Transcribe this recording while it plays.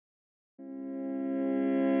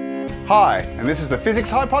Hi, and this is the Physics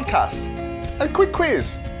High Podcast. A quick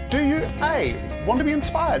quiz. Do you A, want to be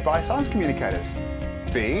inspired by science communicators?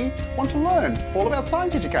 B, want to learn all about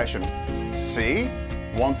science education? C,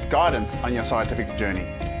 want guidance on your scientific journey?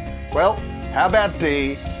 Well, how about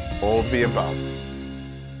D, all of the above?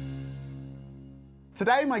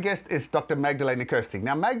 Today my guest is Dr. Magdalena Kersting.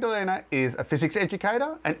 Now Magdalena is a physics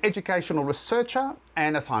educator, an educational researcher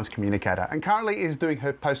and a science communicator, and currently is doing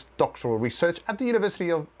her postdoctoral research at the University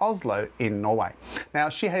of Oslo in Norway. Now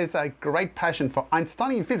she has a great passion for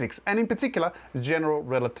Einsteinian physics and in particular general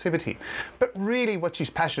relativity. But really what she's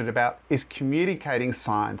passionate about is communicating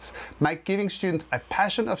science, giving students a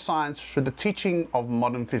passion of science through the teaching of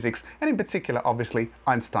modern physics and in particular obviously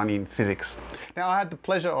Einsteinian physics. Now I had the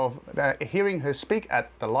pleasure of hearing her speak at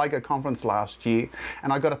the LIGO conference last year,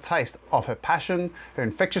 and I got a taste of her passion, her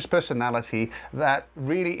infectious personality that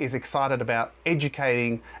really is excited about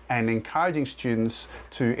educating and encouraging students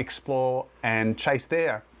to explore and chase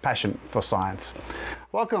their passion for science.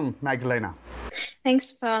 Welcome, Magdalena.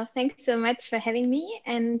 Thanks, Paul. Thanks so much for having me.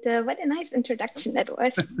 And what a nice introduction that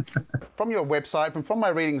was. From your website, from my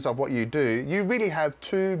readings of what you do, you really have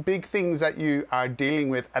two big things that you are dealing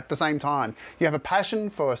with at the same time. You have a passion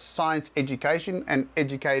for science education and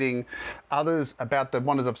educating others about the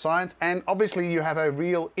wonders of science. And obviously you have a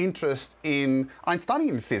real interest in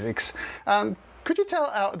Einsteinian physics. Could you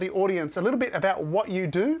tell the audience a little bit about what you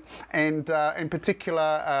do and in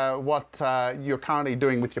particular what you're currently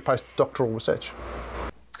doing with your postdoctoral research?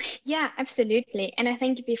 Yeah, absolutely. And I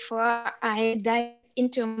think before I dive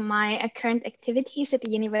into my current activities at the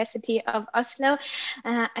University of Oslo,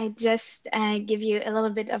 I just give you a little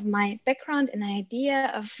bit of my background and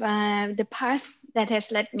idea of the path that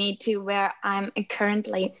has led me to where I'm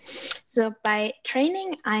currently. So by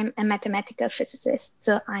training, I'm a mathematical physicist.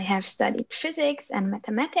 So I have studied physics and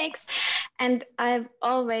mathematics, and I've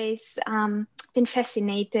always been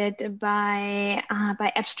fascinated by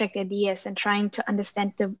abstract ideas and trying to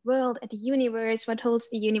understand the world and the universe, what holds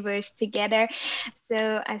the universe together.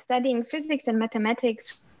 So studying physics and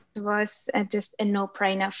mathematics was just a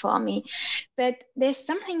no-brainer for me. But there's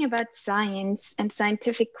something about science and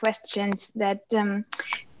scientific questions that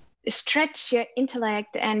stretch your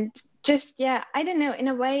intellect and just, I don't know, in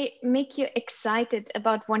a way, make you excited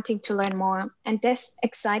about wanting to learn more. And this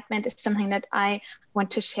excitement is something that I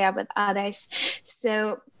want to share with others.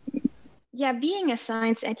 So being a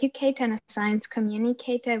science educator and a science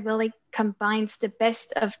communicator really combines the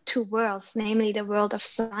best of two worlds, namely the world of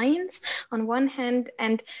science on one hand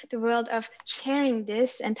and the world of sharing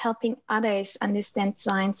this and helping others understand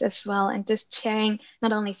science as well, and just sharing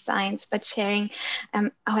not only science, but sharing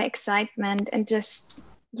our excitement and just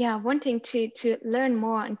wanting to learn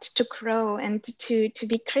more and to grow and to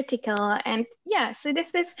be critical. And so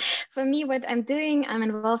this is for me what I'm doing. I'm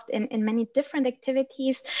involved in many different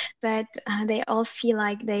activities, but they all feel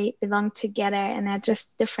like they belong together and are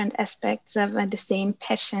just different aspects of the same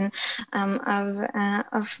passion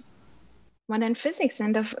of modern physics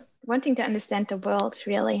and of wanting to understand the world,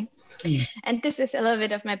 really. And this is a little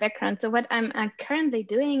bit of my background. So what I'm currently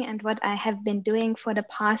doing and what I have been doing for the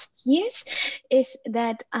past years is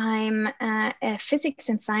that I'm a physics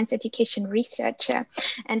and science education researcher.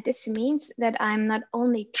 And this means that I'm not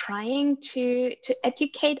only trying to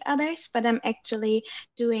educate others, but I'm actually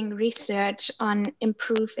doing research on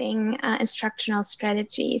improving instructional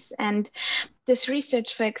strategies. And this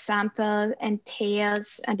research, for example,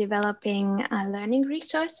 entails developing learning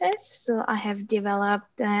resources. So I have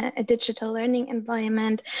developed a digital learning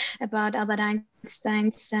environment about Albert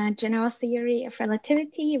Einstein's general theory of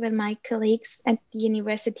relativity with my colleagues at the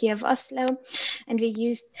University of Oslo. And we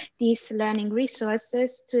used these learning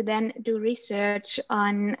resources to then do research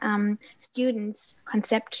on students'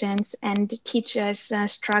 conceptions and teachers'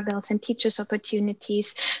 struggles and teachers'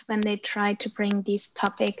 opportunities when they try to bring these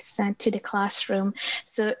topics to the classroom.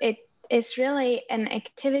 So it is really an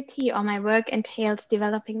activity, or my work entails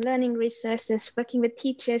developing learning resources, working with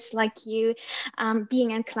teachers like you,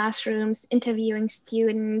 being in classrooms, interviewing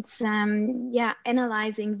students,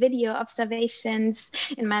 analyzing video observations.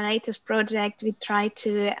 In my latest project, we try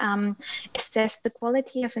to assess the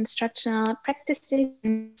quality of instructional practices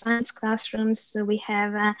in science classrooms. So we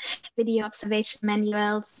have video observation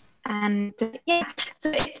manuals. And so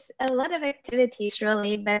it's a lot of activities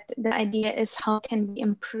really, but the idea is how can we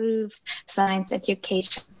improve science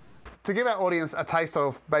education? To give our audience a taste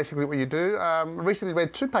of basically what you do, recently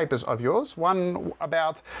read two papers of yours, one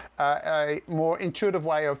about a more intuitive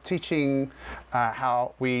way of teaching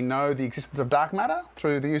how we know the existence of dark matter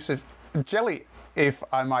through the use of jelly if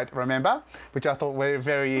I might remember, which I thought were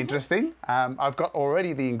very interesting. I've got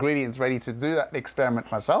already the ingredients ready to do that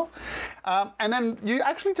experiment myself. And then you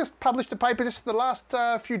actually just published a paper just the last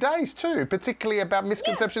few days too, particularly about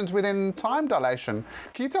misconceptions within time dilation.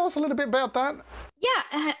 Can you tell us a little bit about that?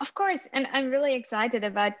 Yeah, of course. And I'm really excited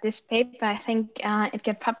about this paper. I think it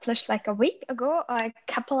got published like a week ago or a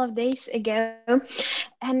couple of days ago.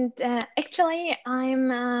 And actually,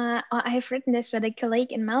 I've written this with a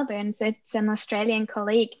colleague in Melbourne. So it's an Australian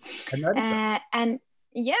colleague. And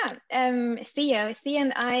yeah, Theo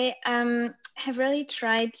and I have really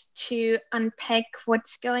tried to unpack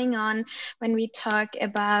what's going on when we talk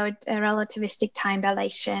about relativistic time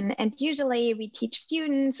dilation. And usually we teach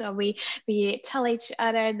students, or we tell each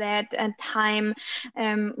other that time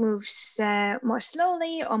moves more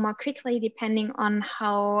slowly or more quickly, depending on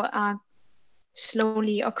how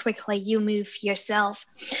slowly or quickly you move yourself.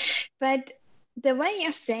 But the way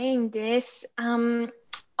of saying this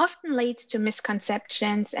often leads to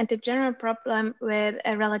misconceptions. And the general problem with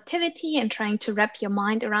relativity and trying to wrap your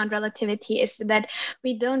mind around relativity is that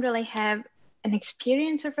we don't really have an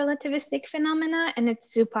experience of relativistic phenomena, and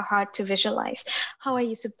it's super hard to visualize. How are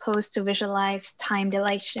you supposed to visualize time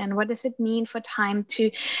dilation? What does it mean for time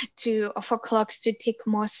or for clocks to tick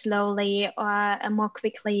more slowly or more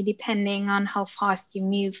quickly, depending on how fast you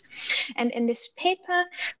move? And in this paper,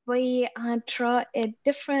 we draw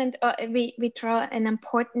we draw an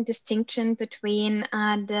important distinction between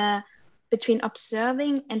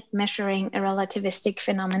observing and measuring a relativistic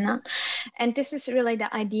phenomenon. And this is really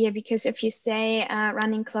the idea, because if you say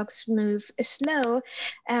running clocks move slow,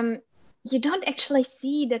 you don't actually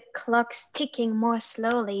see the clocks ticking more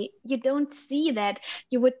slowly. You don't see that.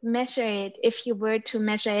 You would measure it if you were to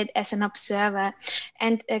measure it as an observer.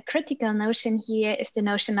 And a critical notion here is the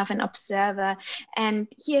notion of an observer. And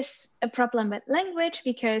here's a problem with language,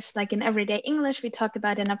 because like in everyday English, we talk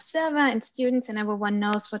about an observer and students, and everyone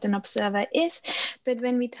knows what an observer is. But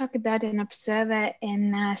when we talk about an observer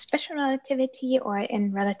in special relativity or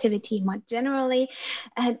in relativity more generally,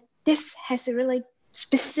 this has a really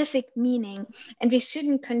specific meaning, and we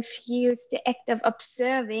shouldn't confuse the act of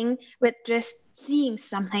observing with just seeing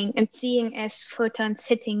something, and seeing as photons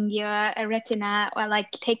hitting your retina, or like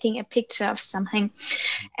taking a picture of something.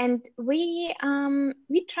 And we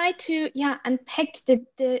try to unpack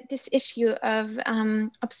this issue of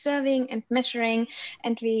observing and measuring,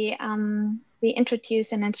 and we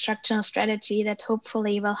introduce an instructional strategy that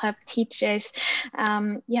hopefully will help teachers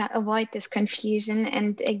avoid this confusion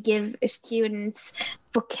and give students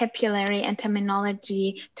vocabulary and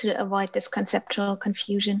terminology to avoid this conceptual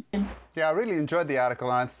confusion. Yeah, I really enjoyed the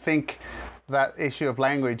article, and I think that issue of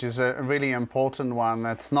language is a really important one.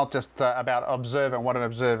 It's not just about observing what an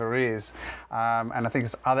observer is, and I think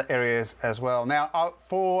it's other areas as well. Now,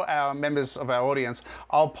 for our members of our audience,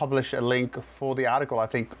 I'll publish a link for the article. I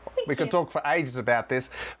think we could talk for ages about this,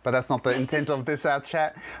 but that's not the intent of this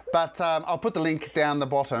chat. But I'll put the link down the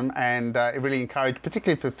bottom, and really encourage,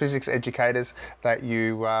 particularly for physics educators, that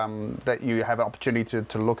you have an opportunity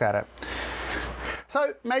to look at it.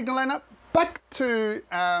 So, Magdalena, back to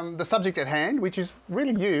the subject at hand, which is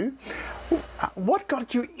really you. What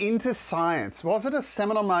got you into science? Was it a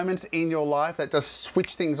seminal moment in your life that just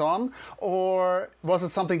switched things on, or was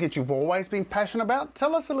it something that you've always been passionate about?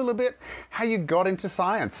 Tell us a little bit how you got into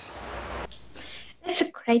science. That's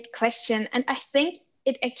a great question, and I think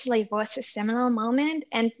it actually was a seminal moment,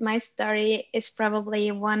 and my story is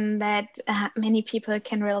probably one that many people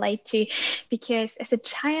can relate to, because as a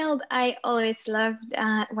child, I always loved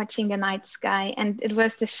watching the night sky, and it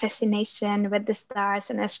was this fascination with the stars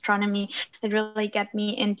and astronomy that really got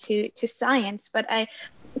me into science. But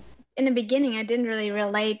in the beginning, I didn't really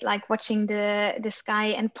relate like watching the sky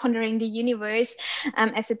and pondering the universe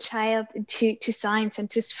as a child to science and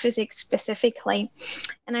to physics specifically.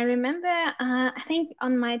 And I remember, I think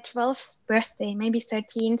on my 12th birthday, maybe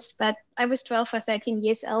 13th, but I was 12 or 13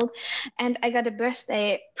 years old, and I got a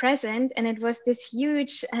birthday present, and it was this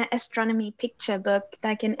huge astronomy picture book,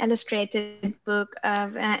 like an illustrated book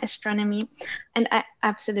of astronomy. And I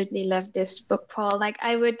absolutely loved this book, Paul. Like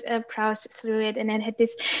I would browse through it, and it had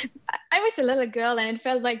this, I was a little girl, and it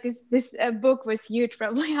felt like this book was huge,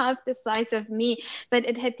 probably half the size of me, but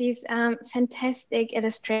it had these fantastic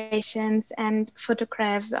illustrations and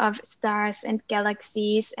photographs of stars and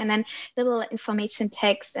galaxies, and then little information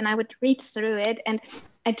text, and I would read through it, and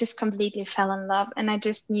I just completely fell in love, and I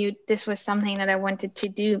just knew this was something that I wanted to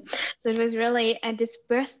do. So it was really this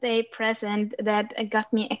birthday present that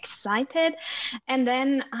got me excited. And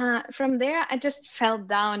then from there, I just fell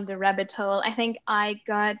down the rabbit hole. I think I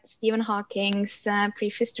got Stephen Hawking's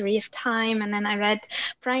Brief History of Time, and then I read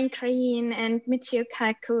Brian Greene and Michio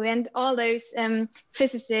Kaku and all those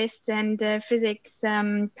physicists and physics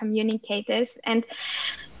communicators. And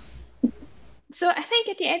so I think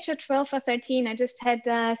at the age of 12 or 13, I just had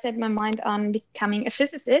set my mind on becoming a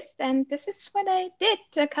physicist. And this is what I did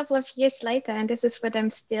a couple of years later. And this is what I'm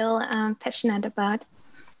still passionate about.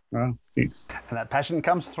 Well, and that passion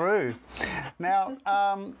comes through. Now,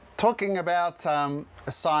 talking about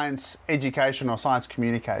science education or science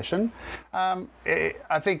communication,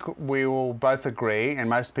 I think we will both agree, and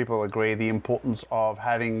most people agree, the importance of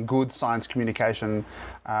having good science communication,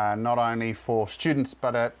 not only for students,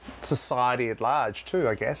 but at society at large too,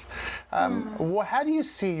 I guess. How do you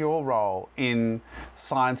see your role in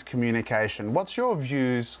science communication? What's your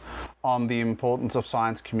views on the importance of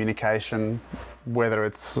science communication, whether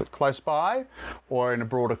it's close by or in a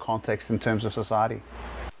broader context in terms of society?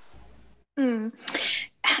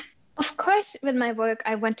 Of course, with my work,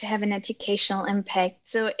 I want to have an educational impact.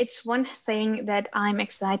 So it's one thing that I'm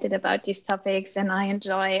excited about these topics, and I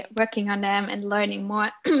enjoy working on them and learning more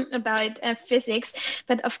about physics.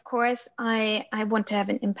 But of course, I want to have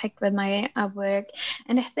an impact with my work.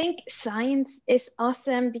 And I think science is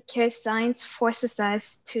awesome because science forces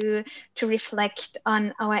us to reflect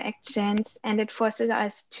on our actions, and it forces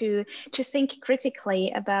us to think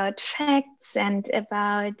critically about facts and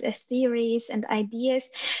about theories and ideas.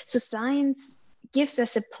 So science gives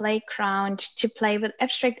us a playground to play with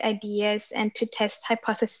abstract ideas and to test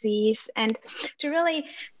hypotheses and to really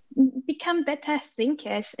become better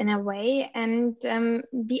thinkers in a way, and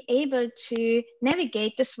be able to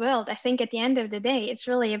navigate this world. I think at the end of the day, it's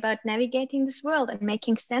really about navigating this world and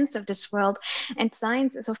making sense of this world. And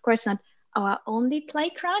science is, of course, not our only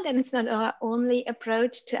playground, and it's not our only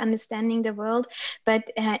approach to understanding the world, but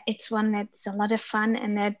it's one that's a lot of fun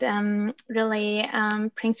and that really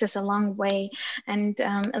brings us a long way and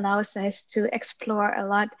allows us to explore a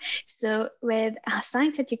lot. So with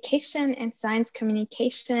science education and science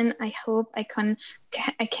communication, I hope I can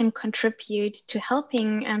contribute to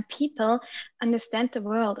helping people understand the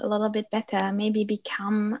world a little bit better, maybe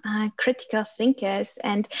become critical thinkers,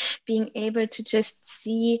 and being able to just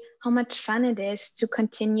see how much fun it is to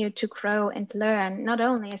continue to grow and learn, not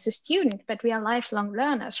only as a student, but we are lifelong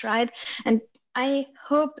learners, right? And I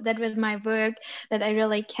hope that with my work that I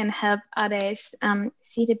really can help others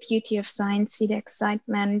see the beauty of science, see the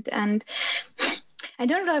excitement, and I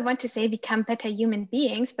don't really want to say become better human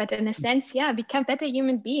beings, but in a sense, yeah, become better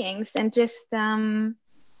human beings and just,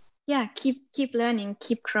 keep learning,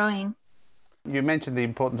 keep growing. You mentioned the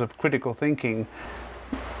importance of critical thinking.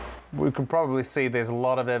 We can probably see there's a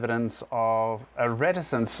lot of evidence of a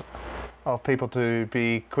reticence of people to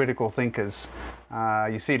be critical thinkers.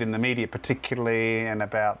 You see it in the media particularly, and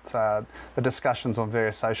about the discussions on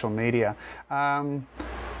various social media. Not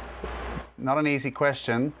an easy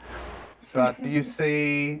question. But do you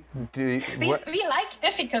see? We like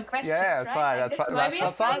difficult questions. Yeah, that's right.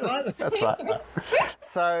 That's right.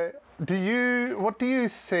 So, what do you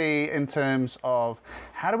see in terms of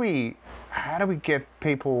how do we get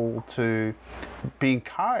people to be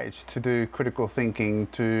encouraged to do critical thinking,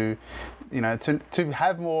 to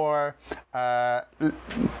have more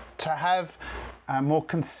more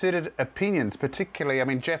considered opinions, particularly. I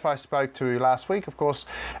mean, Jeff I spoke to last week, of course,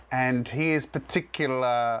 and his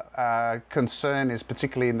particular concern is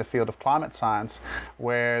particularly in the field of climate science,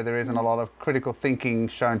 where there isn't a lot of critical thinking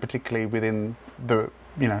shown, particularly within the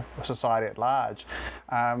society at large.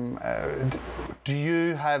 Do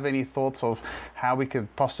you have any thoughts of how we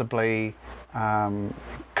could possibly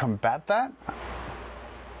combat that?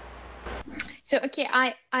 So, okay,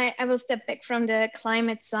 I will step back from the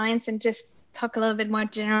climate science and just talk a little bit more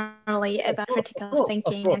generally about critical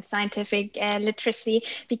thinking and scientific literacy,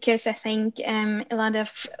 because I think a lot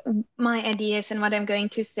of my ideas and what I'm going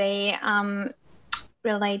to say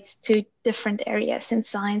relates to different areas in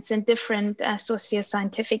science and different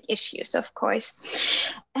socio-scientific issues, of course.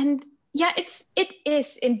 And yeah, it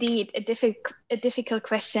is indeed a difficult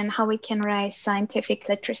question how we can raise scientific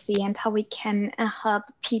literacy and how we can help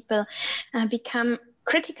people become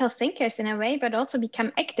critical thinkers in a way, but also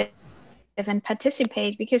become active and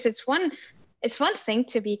participate, because it's one it's one thing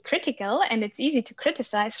to be critical and it's easy to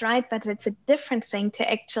criticize, right? But it's a different thing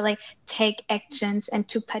to actually take actions and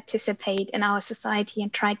to participate in our society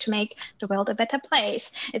and try to make the world a better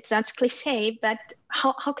place. It sounds cliche, but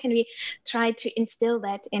how can we try to instill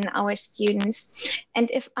that in our students? And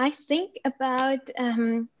if I think about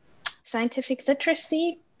scientific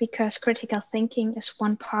literacy, because critical thinking is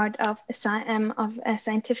one part of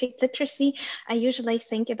scientific literacy, I usually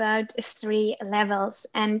think about 3 levels,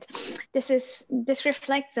 and this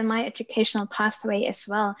reflects in my educational pathway as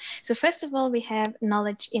well. So first of all, we have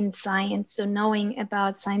knowledge in science, so knowing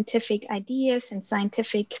about scientific ideas and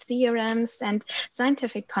scientific theorems and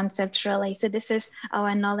scientific concepts, really. So this is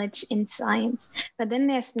our knowledge in science. But then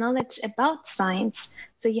there's knowledge about science.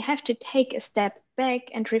 So you have to take a step back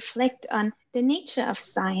and reflect on the nature of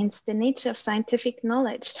science, the nature of scientific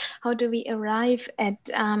knowledge. How do we arrive at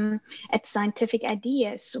scientific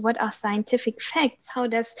ideas? What are scientific facts? How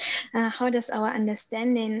does our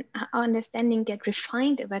understanding get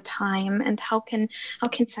refined over time? And how can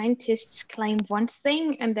scientists claim one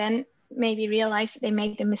thing and then maybe realize they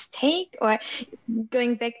made a mistake? Or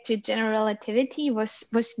going back to general relativity,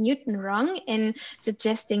 was Newton wrong in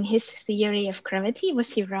suggesting his theory of gravity?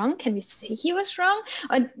 Was he wrong? Can we say he was wrong?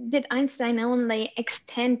 Or did Einstein only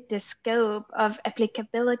extend the scope of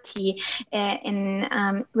applicability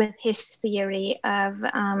with his theory of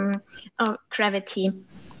gravity?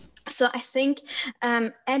 So I think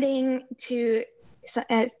adding to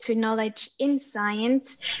knowledge in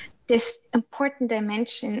science, this important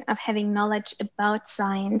dimension of having knowledge about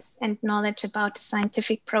science and knowledge about the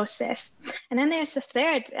scientific process. And then there's a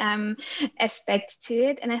third aspect to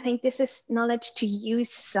it, and I think this is knowledge to use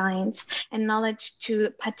science and knowledge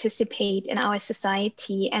to participate in our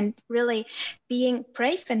society, and really being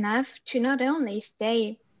brave enough to not only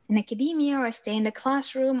stay in academia or stay in the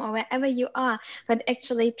classroom or wherever you are, but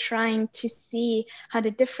actually trying to see how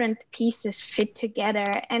the different pieces fit together.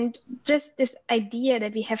 And just this idea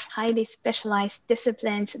that we have highly specialized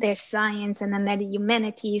disciplines, there's science and then there are the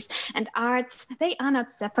humanities and arts, they are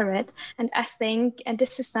not separate. And I think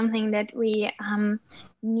this is something that we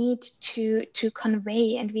need to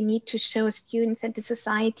convey, and we need to show students and the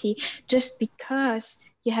society. Just because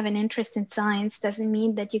you have an interest in science doesn't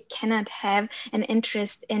mean that you cannot have an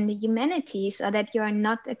interest in the humanities, or that you are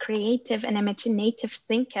not a creative and imaginative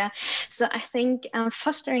thinker. So I think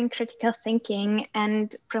fostering critical thinking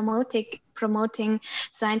and promoting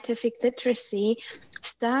scientific literacy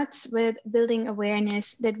starts with building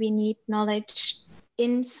awareness that we need knowledge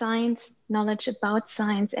in science, knowledge about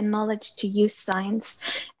science, and knowledge to use science.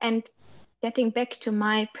 And getting back to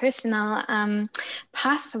my personal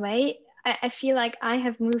pathway, I feel like I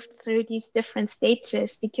have moved through these different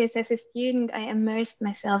stages because as a student, I immersed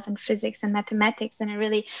myself in physics and mathematics, and I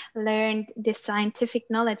really learned this scientific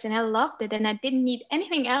knowledge, and I loved it, and I didn't need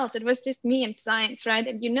anything else. It was just me and science, right?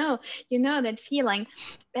 And you know that feeling.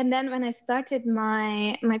 And then when I started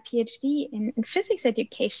my PhD in physics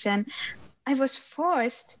education, I was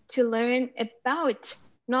forced to learn about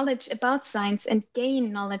knowledge about science and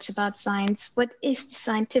gain knowledge about science. What is the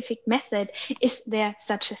scientific method? Is there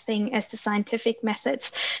such a thing as the scientific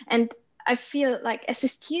methods? And I feel like as a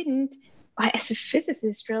student, or as a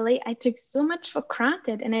physicist, really, I took so much for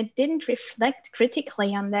granted and I didn't reflect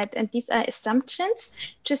critically on that. And these are assumptions,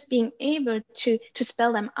 just being able to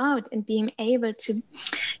spell them out and being able to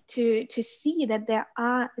see that there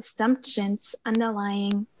are assumptions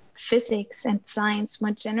underlying physics and science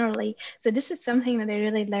more generally. So this is something that I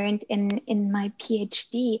really learned in my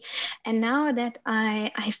PhD. And now that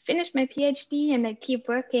I finished my PhD and I keep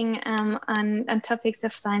working on topics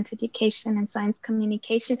of science education and science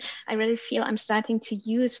communication, I really feel I'm starting to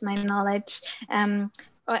use my knowledge. I'm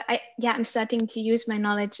starting to use my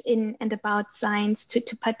knowledge in and about science to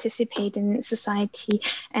participate in society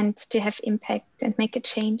and to have impact and make a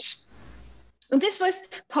change. This was,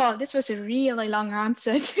 Paul, this was a really long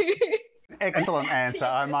answer too. Excellent answer,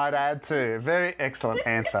 I might add too. Very excellent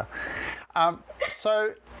answer.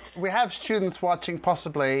 So we have students watching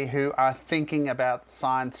possibly who are thinking about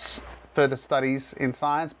science, further studies in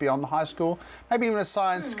science beyond the high school, maybe even a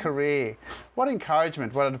science career. What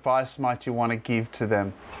encouragement, what advice might you want to give to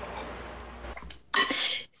them?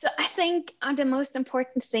 So I think the most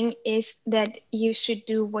important thing is that you should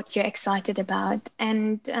do what you're excited about.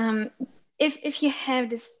 And if you have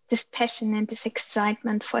this passion and this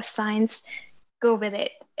excitement for science, go with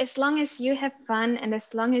it. As long as you have fun and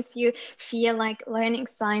as long as you feel like learning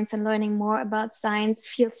science and learning more about science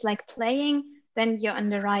feels like playing, then you're on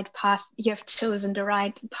the right path. You have chosen the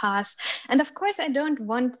right path. And of course, I don't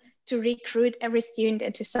want to recruit every student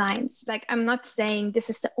into science. Like, I'm not saying this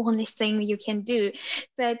is the only thing you can do,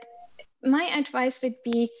 but my advice would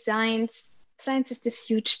be science. Science is this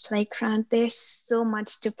huge playground. There's so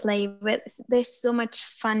much to play with. There's so much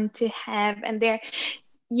fun to have, and there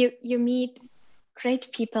you meet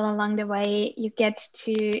great people along the way. You get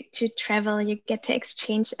to travel, you get to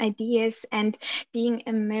exchange ideas, and being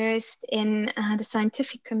immersed in the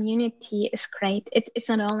scientific community is great. It's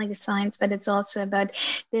not only the science, but it's also about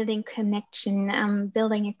building connection,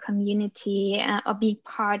 building a community, or being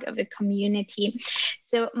part of a community.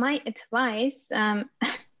 So my advice,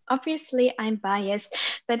 obviously I'm biased,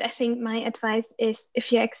 but I think my advice is,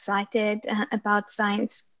 if you're excited about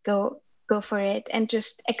science, go for it and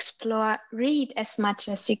just explore, read as much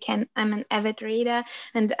as you can. I'm an avid reader,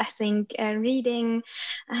 and I think reading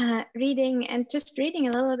and just reading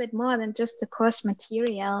a little bit more than just the course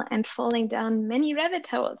material, and falling down many rabbit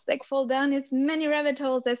holes, like fall down as many rabbit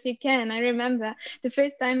holes as you can. I remember the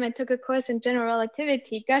first time I took a course in general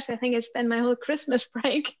relativity, gosh, I think I spent my whole Christmas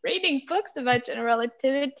break reading books about general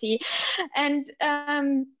relativity, and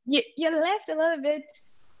you're left a little bit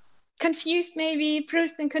confused, maybe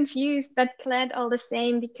bruised and confused, but glad all the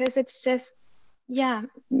same, because it's just, yeah,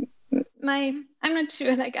 I'm not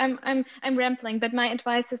sure, like I'm rambling, but my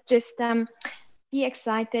advice is just be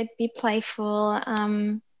excited, be playful,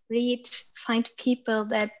 read, find people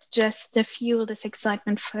that just fuel this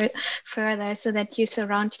excitement further, so that you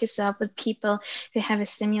surround yourself with people who have a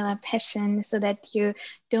similar passion, so that you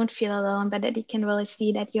don't feel alone, but that you can really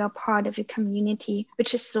see that you're part of a community,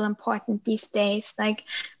 which is so important these days. Like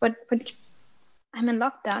what I'm in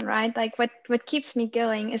lockdown, right? Like what keeps me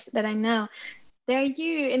going is that I know there are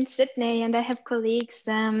you in Sydney, and I have colleagues,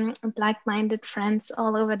 like-minded friends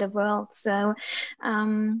all over the world. So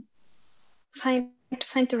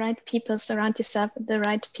find the right people, surround yourself with the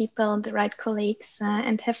right people, the right colleagues,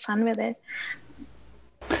 and have fun with it.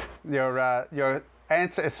 Your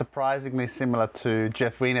answer is surprisingly similar to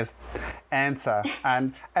Jeff Wiener's answer,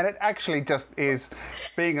 and it actually just is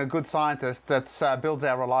being a good scientist that builds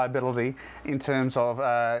our reliability in terms of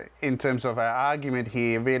our argument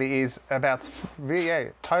here. Really is about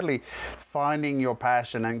totally finding your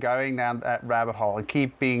passion and going down that rabbit hole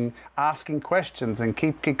and asking questions and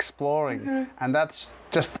keep exploring, and that's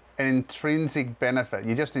just an intrinsic benefit.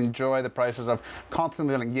 You just enjoy the process of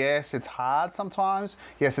constantly learning. Yes, it's hard sometimes.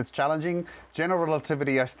 Yes, it's challenging. General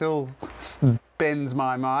relativity still bends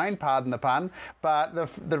my mind, pardon the pun, but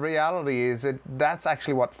the reality is that that's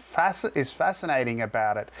actually what is fascinating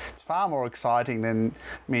about it. It's far more exciting than,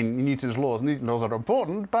 Newton's laws. Newton's laws are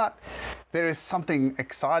important, but there is something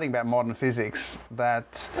exciting about modern physics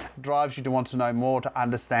that drives you to want to know more, to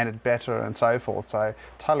understand it better, and so forth. So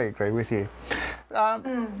totally agree with you.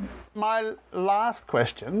 My last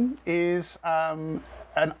question is an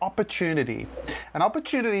opportunity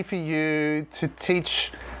for you to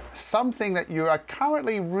teach something that you are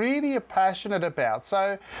currently really passionate about.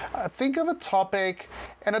 So think of a topic,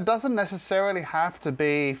 and it doesn't necessarily have to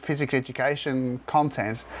be physics education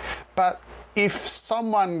content, but if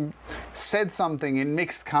someone said something in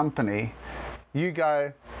mixed company, you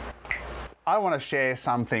go, I want to share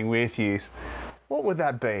something with you. What would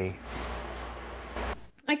that be?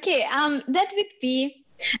 Okay, that would be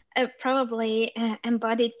probably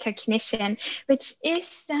embodied cognition, which is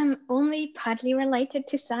only partly related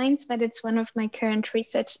to science, but it's one of my current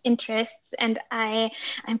research interests. And I'm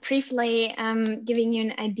briefly giving you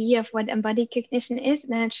an idea of what embodied cognition is,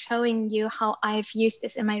 and then showing you how I've used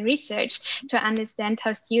this in my research to understand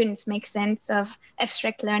how students make sense of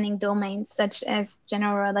abstract learning domains such as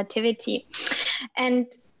general relativity. And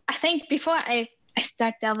I think before I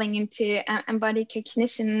start delving into embodied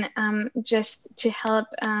cognition, just to help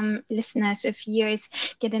listeners of yours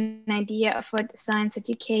get an idea of what science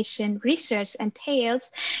education research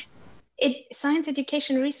entails. Science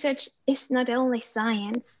education research is not only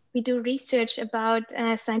science. We do research about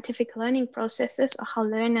scientific learning processes, or how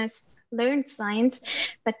learners learn science,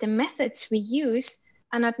 but the methods we use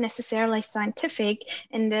are not necessarily scientific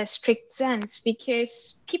in the strict sense,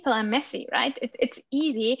 because people are messy, right? It's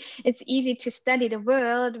easy to study the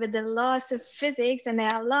world with the laws of physics, and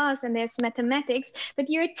there are laws and there's mathematics, but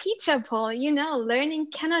you're a teacher, Paul, learning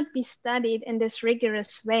cannot be studied in this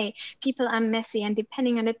rigorous way. People are messy, and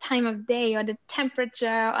depending on the time of day or the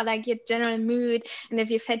temperature or like your general mood, and if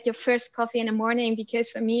you've had your first coffee in the morning, because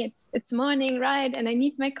for me it's morning, right? And I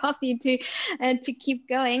need my coffee to keep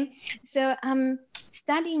going. So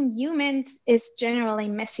studying humans is generally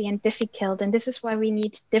messy and difficult, and this is why we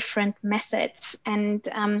need different methods. And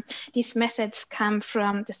these methods come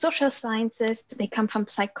from the social sciences, they come from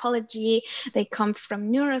psychology, they come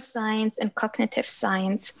from neuroscience and cognitive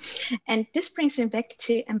science. And this brings me back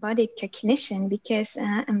to embodied cognition, because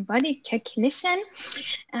embodied cognition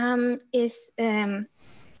is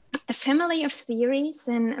a family of theories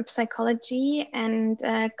in psychology and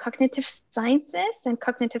cognitive sciences and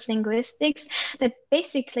cognitive linguistics that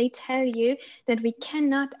basically tell you that we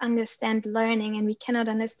cannot understand learning and we cannot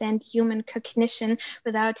understand human cognition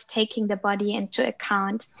without taking the body into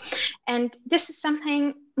account. And this is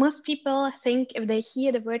something most people think, if they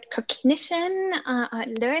hear the word cognition or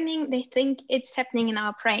learning, they think it's happening in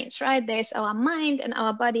our brains, right? There's our mind and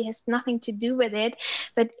our body has nothing to do with it.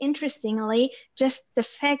 But interestingly, just the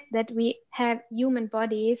fact that we have human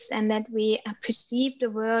bodies and that we perceive the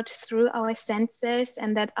world through our senses,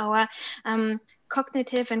 and that our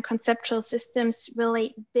cognitive and conceptual systems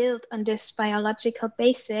really build on this biological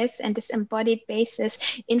basis, and this embodied basis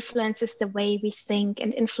influences the way we think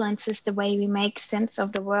and influences the way we make sense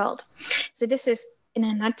of the world. So this is, in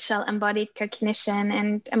a nutshell, embodied cognition.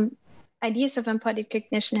 And ideas of embodied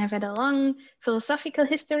cognition have had a long philosophical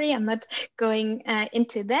history. I'm not going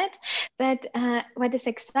into that, but what is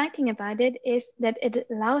exciting about it is that it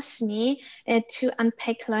allows me to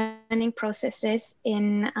unpack learning processes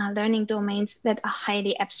in learning domains that are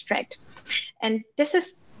highly abstract. And this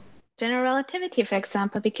is general relativity, for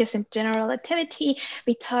example, because in general relativity,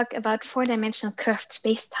 we talk about four-dimensional curved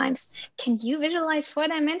spacetimes. Can you visualize four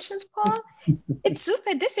dimensions, Paul? It's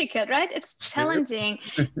super difficult, right? It's challenging.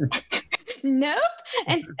 Nope.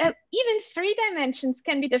 And even 3 dimensions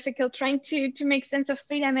can be difficult, trying to make sense of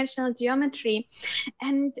 3-dimensional geometry.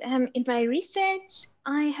 And in my research,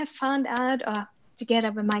 I have found out, or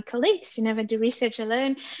together with my colleagues, you never do research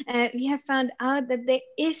alone, we have found out that there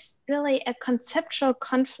is really a conceptual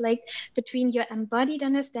conflict between your embodied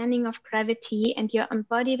understanding of gravity and your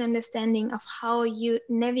embodied understanding of how you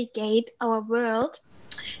navigate our world.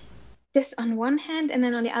 This on one hand, and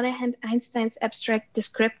then on the other hand, Einstein's abstract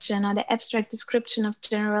description, or the abstract description of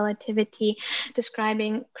general relativity,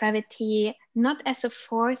 describing gravity not as a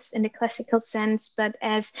force in the classical sense, but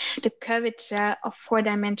as the curvature of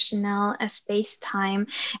four-dimensional space-time.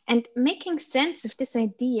 And making sense of this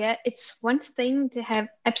idea, it's one thing to have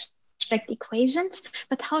abstract equations,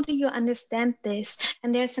 but how do you understand this?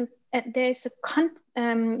 And there's a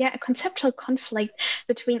conceptual conflict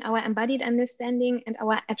between our embodied understanding and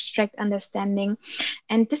our abstract understanding.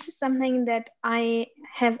 And this is something that I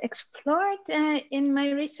have explored in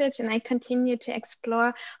my research, and I continue to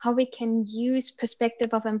explore how we can use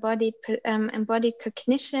perspective of embodied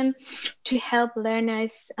cognition to help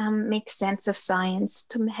learners make sense of science,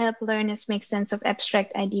 to help learners make sense of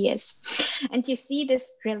abstract ideas. And you see,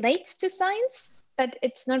 this relates to science, but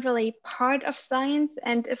it's not really part of science.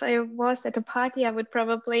 And if I was at a party, I would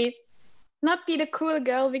probably not be the cool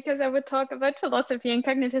girl, because I would talk about philosophy and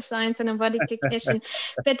cognitive science and embodied cognition.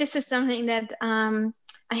 But this is something that I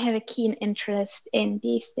have a keen interest in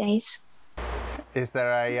these days. Is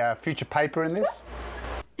there a future paper in this?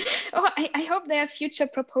 Oh, I hope there are future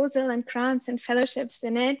proposals and grants and fellowships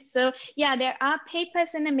in it. So yeah, there are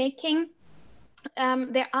papers in the making.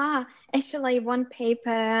 There are actually one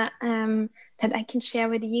paper that I can share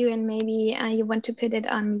with you, and maybe you want to put it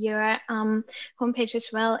on your homepage as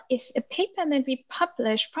well, is a paper that we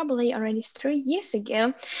published probably already 3 years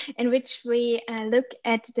ago, in which we look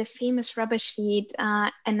at the famous rubber sheet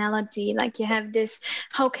analogy. Like, you have this,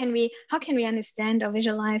 how can we understand or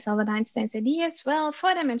visualize Albert Einstein's ideas? Well,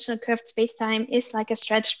 four-dimensional curved spacetime is like a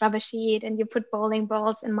stretched rubber sheet, and you put bowling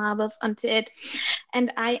balls and marbles onto it.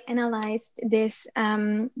 And I analyzed this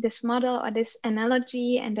model, or this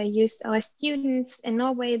analogy, and I used our students in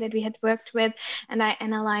Norway that we had worked with, and I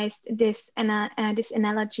analyzed this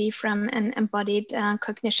analogy from an embodied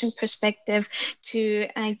cognition perspective to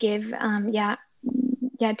give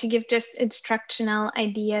just instructional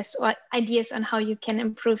ideas, or ideas on how you can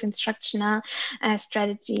improve instructional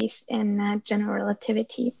strategies in general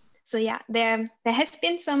relativity. So yeah, there has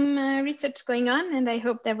been some research going on, and I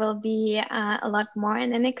hope there will be a lot more in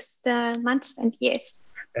the next months and years.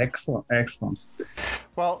 Excellent, excellent.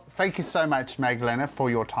 Well, thank you so much, Magdalena, for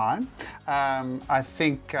your time. I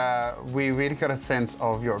think we really got a sense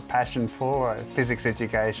of your passion for physics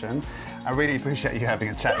education. I really appreciate you having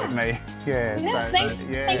a chat with me. Yeah. No,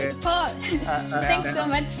 thanks, Paul. Thanks so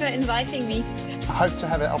much for inviting me. I hope to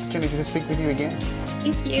have an opportunity to speak with you again.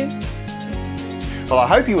 Thank you. Well, I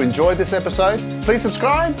hope you enjoyed this episode. Please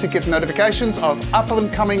subscribe to get notifications of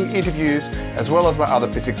up-and-coming interviews, as well as my other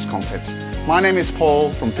physics content. My name is Paul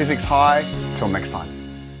from Physics High. Until next time.